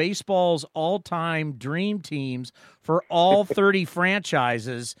Field, baseball's all-time dream teams for all 30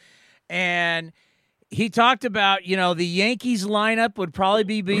 franchises. And he talked about, the Yankees lineup would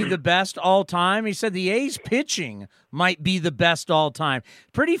probably be the best all-time. He said the A's pitching might be the best all-time.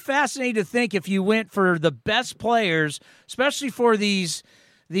 Pretty fascinating to think if you went for the best players, especially for these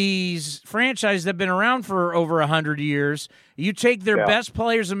franchises that have been around for over 100 years, you take their best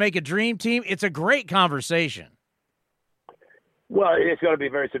players and make a dream team. It's a great conversation. Well, it's going to be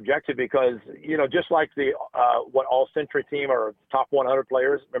very subjective because, just like the all-century team or top 100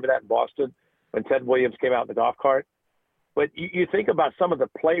 players, remember that in Boston when Ted Williams came out in the golf cart? But you think about some of the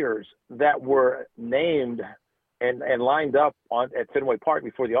players that were named and lined up at Fenway Park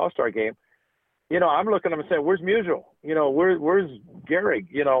before the All-Star game. I'm looking at them and saying, where's Musial? Where's Gehrig?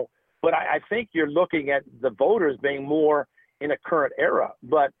 But I think you're looking at the voters being more in a current era.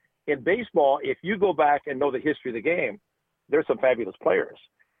 But in baseball, if you go back and know the history of the game, there's some fabulous players.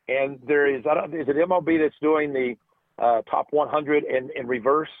 And is it MLB that's doing the top 100 in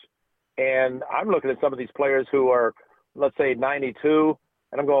reverse? And I'm looking at some of these players who are, let's say, 92,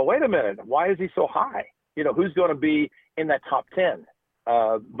 and I'm going, wait a minute, why is he so high? Who's going to be in that top 10?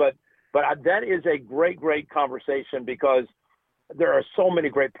 But that is a great, great conversation because there are so many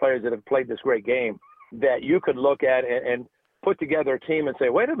great players that have played this great game that you could look at and put together a team and say,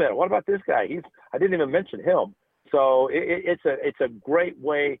 wait a minute, what about this guy? I didn't even mention him. So it's a great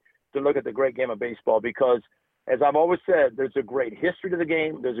way to look at the great game of baseball because, as I've always said, there's a great history to the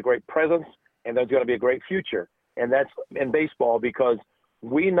game, there's a great presence, and there's going to be a great future. And that's in baseball because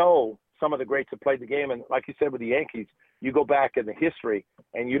we know some of the greats have played the game. And like you said with the Yankees, you go back in the history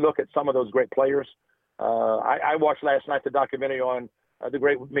and you look at some of those great players. I watched last night the documentary on the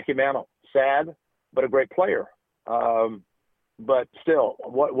great Mickey Mantle. Sad, but a great player. But still,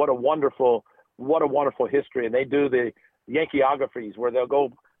 what a wonderful history. And they do the Yankeeographies where they'll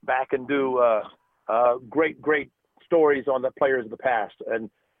go back and do great stories on the players of the past. And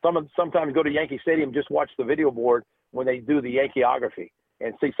sometimes go to Yankee Stadium, just watch the video board when they do the Yankeeography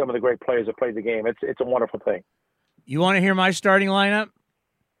and see some of the great players that played the game. It's a wonderful thing. You want to hear my starting lineup?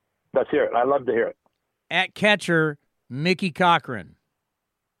 Let's hear it. I love to hear it. At catcher, Mickey Cochran.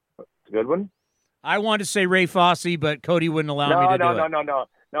 It's a good one. I wanted to say Ray Fosse, but Cody wouldn't allow me to do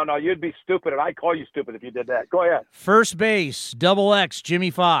it. No, you'd be stupid, and I'd call you stupid if you did that. Go ahead. First base, Double X, Jimmy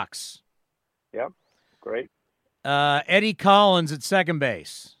Fox. Yep, great. Eddie Collins at second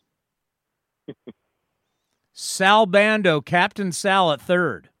base. Sal Bando, Captain Sal at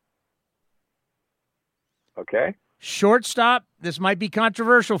third. Okay. Shortstop, this might be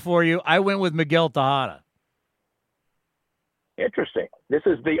controversial for you. I went with Miguel Tejada. Interesting. This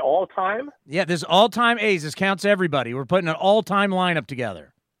is the all-time? Yeah, this is all-time A's. This counts everybody. We're putting an all-time lineup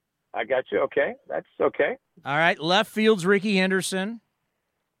together. I got you. Okay. That's okay. All right. Left field's Ricky Henderson.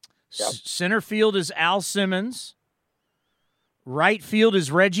 Yep. Center field is Al Simmons. Right field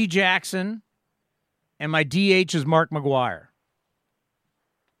is Reggie Jackson. And my DH is Mark McGwire.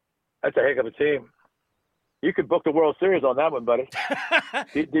 That's a heck of a team. You could book the World Series on that one, buddy.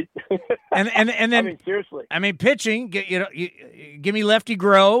 and then seriously. Pitching. Give me Lefty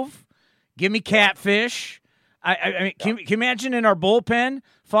Grove. Give me Catfish. I mean, can you imagine in our bullpen,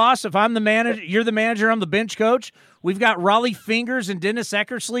 Foss, if I'm the manager, you're the manager, I'm the bench coach, we've got Raleigh Fingers and Dennis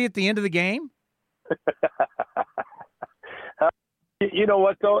Eckersley at the end of the game? You know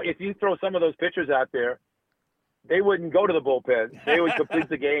what, though? If you throw some of those pitchers out there, they wouldn't go to the bullpen. They would complete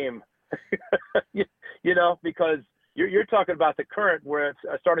the game. You know, because you're talking about the current where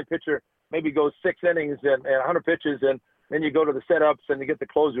a starting pitcher maybe goes 6 innings and 100 pitches, and then you go to the setups and you get the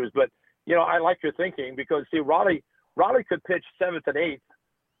closers. But, you know, I like your thinking because, see, Raleigh could pitch 7th and 8th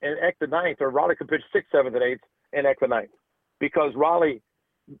and Eck the 9th, or Raleigh could pitch 6th, 7th, and 8th and Eck the 9th, because Raleigh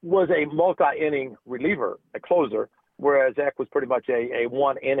was a multi-inning reliever, a closer, whereas Eck was pretty much a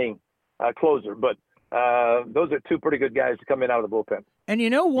one-inning closer. But those are two pretty good guys to come in out of the bullpen. And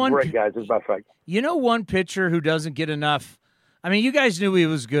you know great guys, as a matter of fact. You know one pitcher who doesn't get enough – I mean, you guys knew he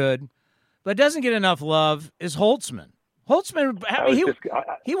was good, but doesn't get enough love is Holtzman. Holtzman,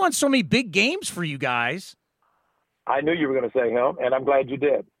 he won so many big games for you guys. I knew you were going to say him, and I'm glad you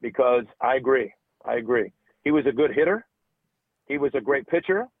did, because I agree. He was a good hitter. He was a great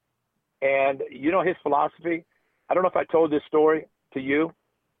pitcher. And you know his philosophy? I don't know if I told this story to you,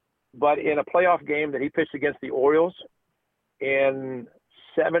 but in a playoff game that he pitched against the Orioles in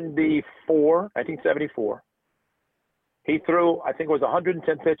 74, he threw, I think it was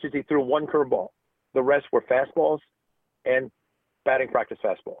 110 pitches. He threw one curveball. The rest were fastballs and batting practice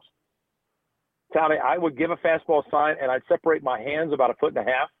fastballs. Tony, I would give a fastball sign, and I'd separate my hands about 1.5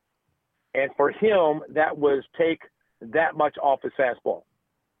 feet. And for him, that was take that much off his fastball.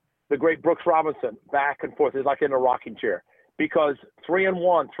 The great Brooks Robinson, back and forth, is like in a rocking chair. Because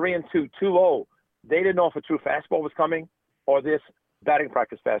 3-1, 3-2, 2-0, they didn't know if a true fastball was coming or this batting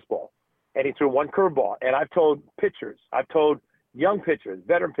practice fastball. And he threw one curveball. And I've told young pitchers,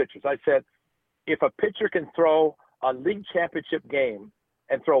 veteran pitchers, I said, if a pitcher can throw a league championship game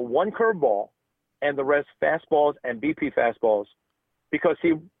and throw one curveball and the rest fastballs and BP fastballs, because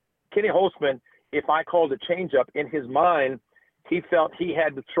Kenny Holtzman, if I called a changeup, in his mind, he felt he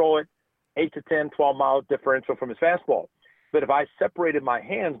had to throw it 8 to 10, 12 mile differential from his fastball. But if I separated my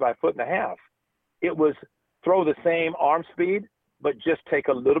hands by 1.5 feet, it was throw the same arm speed, but just take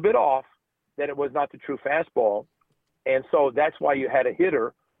a little bit off, that it was not the true fastball. And so that's why you had a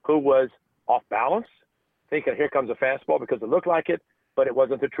hitter who was off balance, thinking here comes a fastball because it looked like it, but it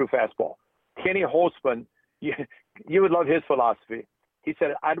wasn't the true fastball. Kenny Holtzman, you would love his philosophy. He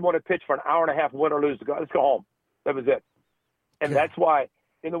said, I'd want to pitch for an hour and a half, win or lose, to go. Let's go home. That was it. And that's why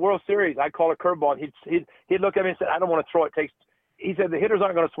in the World Series, I'd call a curveball, and he'd look at me and say, I don't want to throw it. He said the hitters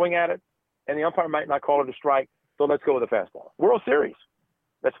aren't going to swing at it, and the umpire might not call it a strike, so let's go with the fastball. World Series.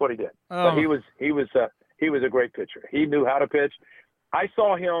 That's what he did. But he was a great pitcher. He knew how to pitch. I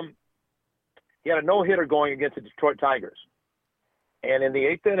saw him. He had a no-hitter going against the Detroit Tigers. And in the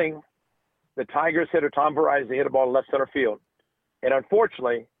 8th inning, the Tigers hitter, Tom Verizon, hit a ball to left center field. And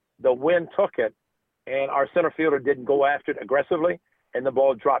unfortunately, the wind took it, and our center fielder didn't go after it aggressively, and the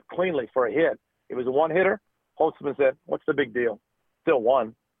ball dropped cleanly for a hit. It was a one-hitter. Holtzman said, what's the big deal? Still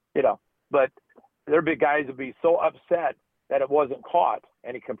won, you know. But their big guys would be so upset that it wasn't caught,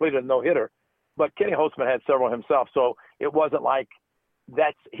 and he completed a no-hitter. But Kenny Holtzman had several himself, so it wasn't like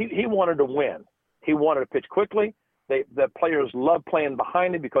he wanted to win. He wanted to pitch quickly. The players loved playing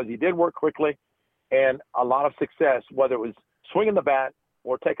behind him because he did work quickly, and a lot of success, whether it was swinging the bat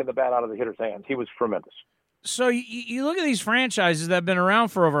or taking the bat out of the hitter's hands. He was tremendous. So you look at these franchises that have been around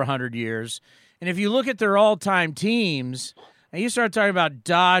for over 100 years, and if you look at their all-time teams, and you start talking about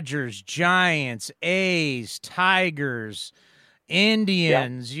Dodgers, Giants, A's, Tigers,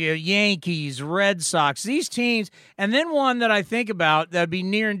 Indians, Yankees, Red Sox, these teams, and then one that I think about that would be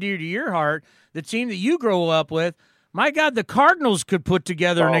near and dear to your heart, the team that you grow up with, my God, the Cardinals could put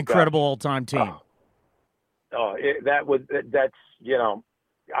together an incredible all-time team. That's, you know,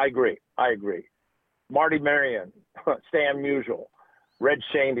 I agree. Marty Marion, Stan Musial, Red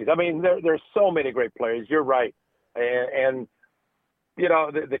Shandies. I mean, there's so many great players. You're right. And you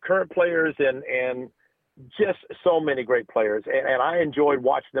know, the current players and just so many great players. And I enjoyed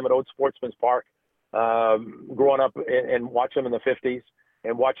watching them at Old Sportsman's Park, growing up and watching them in the 50s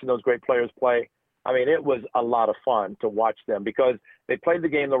and watching those great players play. I mean, it was a lot of fun to watch them because they played the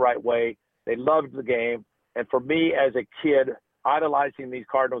game the right way. They loved the game. And for me as a kid, idolizing these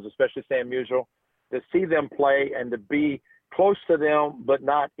Cardinals, especially Stan Musial, to see them play and to be close to them but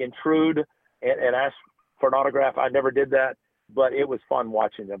not intrude and ask for an autograph, I never did that. But it was fun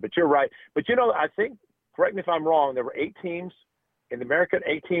watching them. But you're right. But, you know, I think, correct me if I'm wrong, there were 8 teams in the American,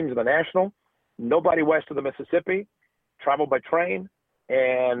 8 teams in the National, nobody west of the Mississippi, traveled by train,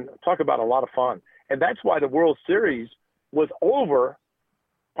 and talk about a lot of fun. And that's why the World Series was over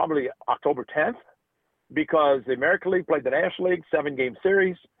probably October 10th, because the American League played the National League 7-game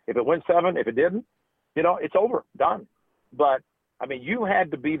series. If it went 7, if it didn't, it's over, done. But I mean, you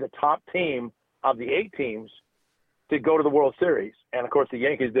had to be the top team of the 8 teams to go to the World Series. And, of course, the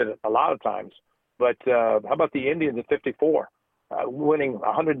Yankees did it a lot of times. But how about the Indians at 54, winning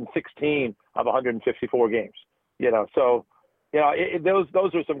 116 of 154 games? So,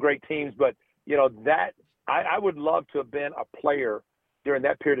 those are some great teams. But, that I would love to have been a player during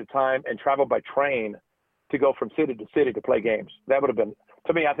that period of time and travel by train to go from city to city to play games. That would have been,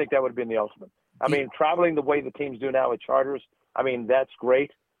 to me, I think that would have been the ultimate. I mean, traveling the way the teams do now with charters, I mean, that's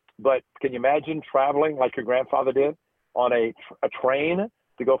great. But can you imagine traveling like your grandfather did on a train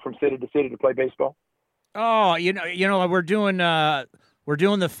to go from city to city to play baseball? Oh, we're doing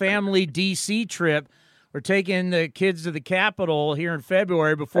the family DC trip. We're taking the kids to the Capitol here in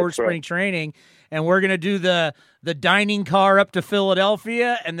February before spring training, and we're going to do the dining car up to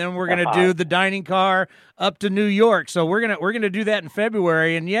Philadelphia, and then we're going to do the dining car up to New York. So we're gonna do that in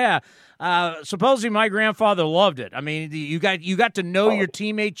February, and supposedly my grandfather loved it. I mean, you got to know your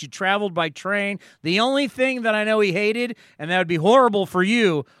teammates. You traveled by train. The only thing that I know he hated, and that would be horrible for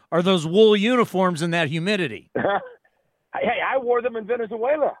you, are those wool uniforms and that humidity. Hey, I wore them in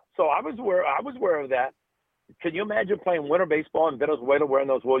Venezuela, so I was aware of that. Can you imagine playing winter baseball in Venezuela wearing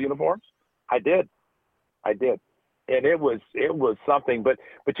those wool uniforms? I did, and it was something. But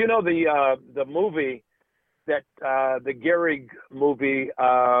the movie that the Gehrig movie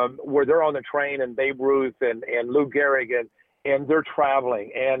where they're on the train and Babe Ruth and Lou Gehrig and they're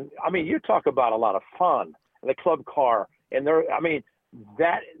traveling, and I mean, you talk about a lot of fun, and the club car, and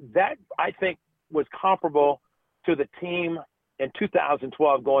that I think was comparable to the team in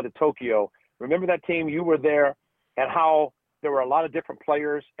 2012 going to Tokyo. Remember that team? You were there, and how there were a lot of different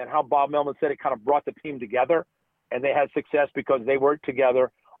players, and how Bob Melvin said it kind of brought the team together, and they had success because they worked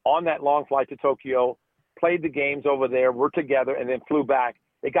together on that long flight to Tokyo, played the games over there, were together, and then flew back.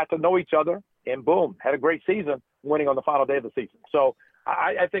 They got to know each other, and boom, had a great season, winning on the final day of the season. So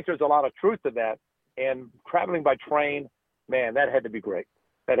I think there's a lot of truth to that, and traveling by train, man, that had to be great.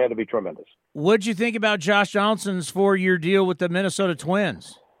 That had to be tremendous. What'd you think about Josh Johnson's 4-year deal with the Minnesota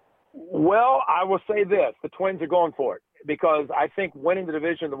Twins? Well, I will say this. The Twins are going for it because I think winning the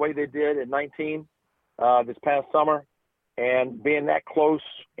division the way they did in 19 this past summer and being that close,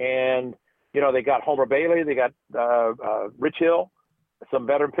 and, they got Homer Bailey, they got Rich Hill, some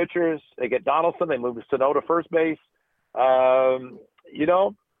veteran pitchers. They get Donaldson. They moved Sano to first base. And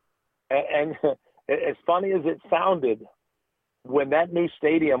as funny as it sounded, when that new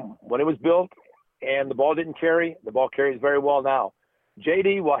stadium, when it was built and the ball didn't carry, the ball carries very well now.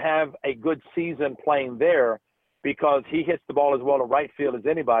 JD will have a good season playing there because he hits the ball as well to right field as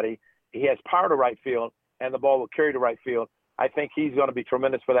anybody. He has power to right field, and the ball will carry to right field. I think he's going to be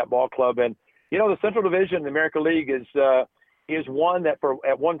tremendous for that ball club. And, the Central Division in the American League is one that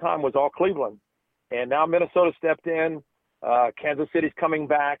at one time was all Cleveland. And now Minnesota stepped in. Kansas City's coming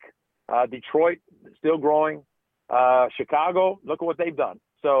back. Detroit still growing. Chicago, look at what they've done.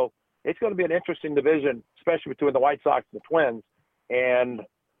 So it's going to be an interesting division, especially between the White Sox and the Twins. And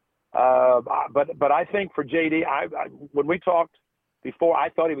but I think for JD, when we talked before, I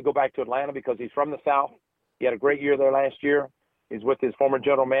thought he would go back to Atlanta because he's from the South. He had a great year there last year. He's with his former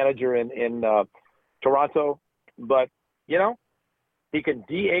general manager in Toronto. But, he can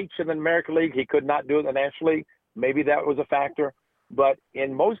DH in the American League. He could not do it in the National League. Maybe that was a factor. But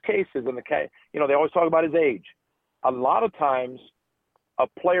in most cases, they always talk about his age. A lot of times a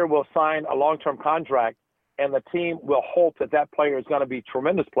player will sign a long-term contract and the team will hope that player is going to be a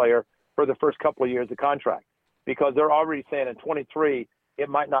tremendous player for the first couple of years of contract because they're already saying in 23 it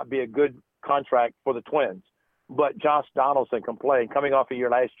might not be a good contract for the Twins. But Josh Donaldson can play, coming off a year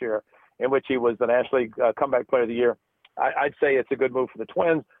last year in which he was the National League Comeback Player of the Year. I'd say it's a good move for the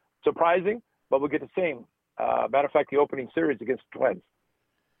Twins. Surprising, but we'll get to see him. Matter of fact, the opening series against the Twins.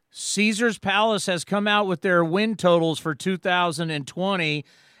 Caesars Palace has come out with their win totals for 2020,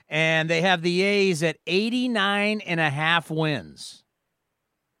 and they have the A's at 89.5 wins.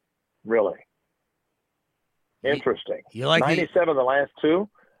 Really? Interesting. You like 97 the last two?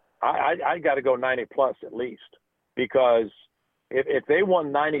 I got to go 90-plus at least because if they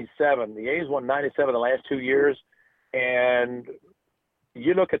won 97, the A's won 97 the last 2 years, and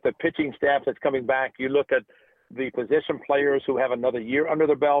you look at the pitching staff that's coming back, you look at the position players who have another year under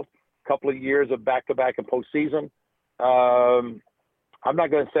their belt, a couple of years of back-to-back and postseason. I'm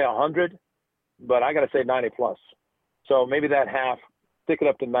not going to say 100, but I got to say 90-plus. So maybe that half, stick it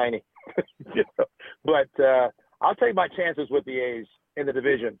up to 90. But I'll take my chances with the A's in the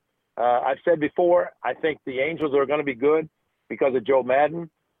division. I've said before, I think the Angels are going to be good because of Joe Madden.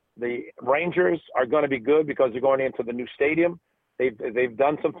 The Rangers are going to be good because they're going into the new stadium. They've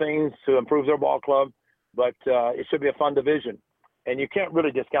done some things to improve their ball club, but it should be a fun division. And you can't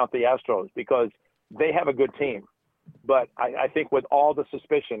really discount the Astros because they have a good team. But I think with all the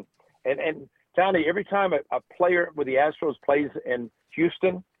suspicion, and Tony, every time a player with the Astros plays in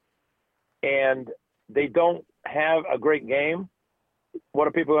Houston and they don't have a great game, what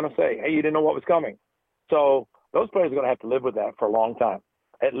are people going to say? Hey, you didn't know what was coming. So those players are going to have to live with that for a long time,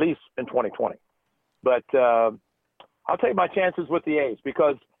 at least in 2020. But I'll take my chances with the A's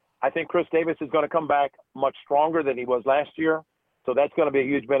because I think Chris Davis is going to come back much stronger than he was last year. So that's going to be a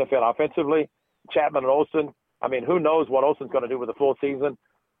huge benefit offensively. Chapman and Olsen, I mean, who knows what Olsen's going to do with a full season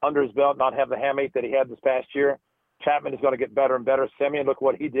under his belt, not have the hamate that he had this past year. Chapman is going to get better and better. Semien, look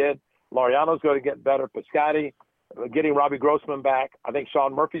what he did. Laureano's going to get better. Piscotty, getting Robbie Grossman back. I think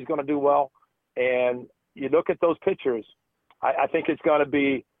Sean Murphy's going to do well. And you look at those pitchers, I think it's going to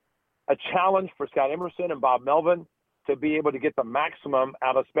be a challenge for Scott Emerson and Bob Melvin to be able to get the maximum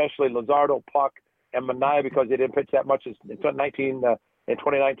out of especially Luzardo, Puck, and Manaea because they didn't pitch that much in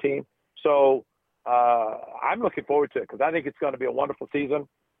 2019. So I'm looking forward to it because I think it's going to be a wonderful season,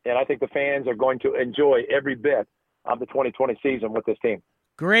 and I think the fans are going to enjoy every bit of the 2020 season with this team.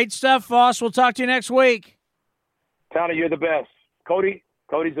 Great stuff, Voss. We'll talk to you next week. Tony, you're the best. Cody's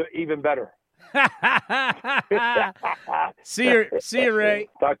even better. See you, Ray.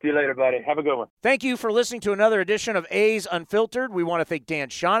 Talk to you later, buddy. Have a good one. Thank you for listening to another edition of A's Unfiltered. We want to thank Dan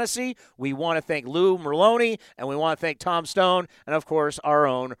Shaughnessy. We want to thank Lou Merlone. And we want to thank Tom Stone. And, of course, our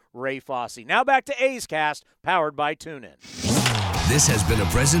own Ray Fosse. Now back to A's Cast, powered by TuneIn. This has been a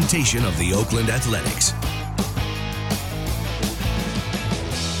presentation of the Oakland Athletics.